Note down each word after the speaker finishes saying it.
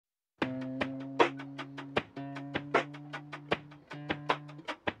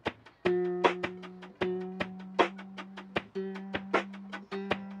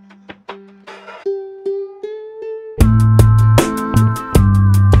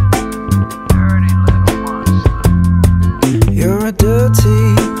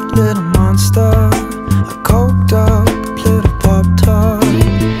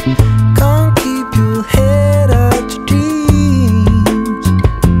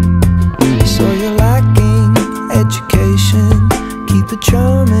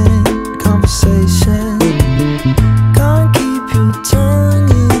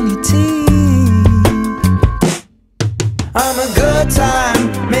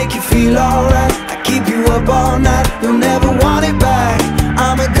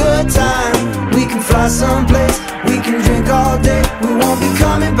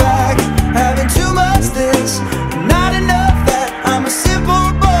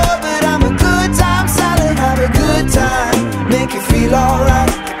feel alright.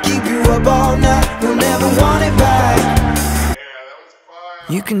 I keep you up all night, you'll never want it back.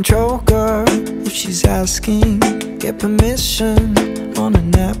 You control girl if she's asking, get permission on a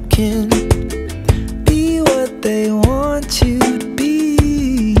napkin. Be what they want you to be.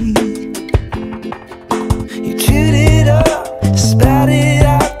 You chewed it up, spat it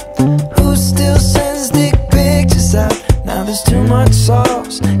out. Who still sends dick pictures out? Now there's too much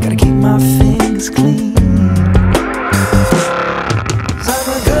sauce, gotta keep my fingers clean. 'Cause I'm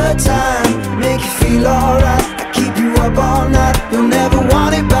a good time, make you feel alright. I keep you up all night, you'll never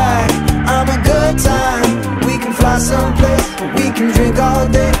want it back. I'm a good time, we can fly someplace, we can drink all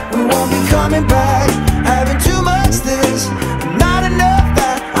day, we won't be coming back. Having too much this, not enough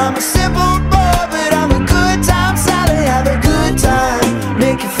that. I'm a simple boy, but I'm a good time salad. Have a good time,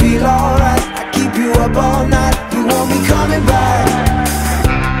 make you feel alright. I keep you up all night, you won't be coming back.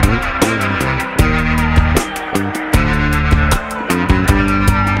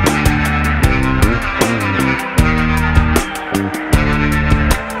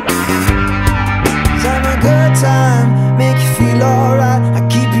 Good time, make you feel alright. I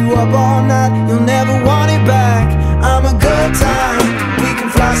keep you up all night, you'll never want it back. I'm a good time, we can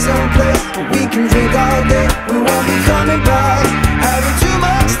fly someplace, we can drink all day, we won't be coming back. Having too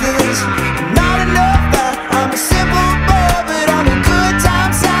much this, not enough that. I'm a simple boy, but I'm a good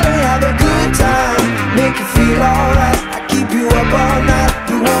time salad. Have a good time, make you feel alright. I keep you up all night,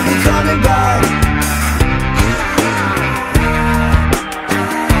 you won't be coming back.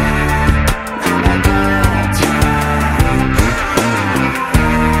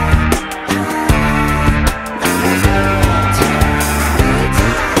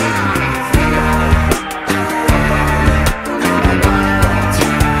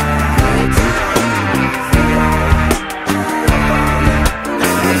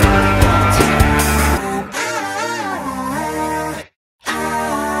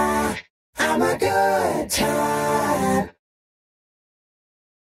 I'm a good time.